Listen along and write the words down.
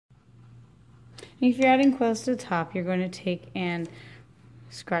If you're adding coils to the top, you're going to take and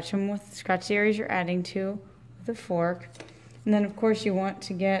scratch the areas you're adding to with a fork. And then of course you want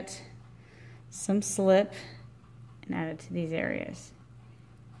to get some slip and add it to these areas.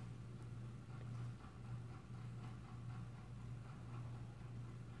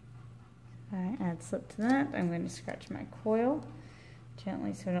 I add slip to that. I'm going to scratch my coil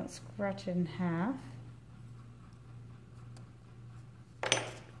gently so I don't scratch it in half.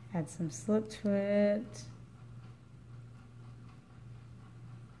 Add some slip to it.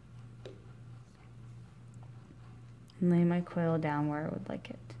 And lay my coil down where I would like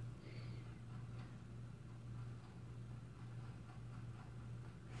it.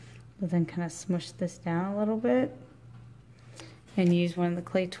 We'll then kind of smush this down a little bit and use one of the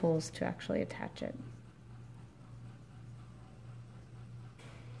clay tools to actually attach it.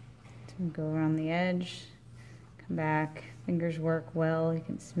 So go around the edge, come back, fingers work well, you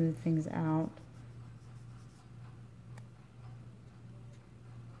can smooth things out.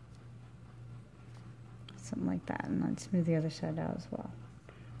 Something like that, and then smooth the other side out as well.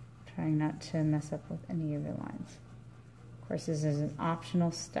 Trying not to mess up with any of your lines. Of course, this is an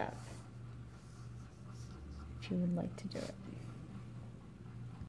optional step if you would like to do it.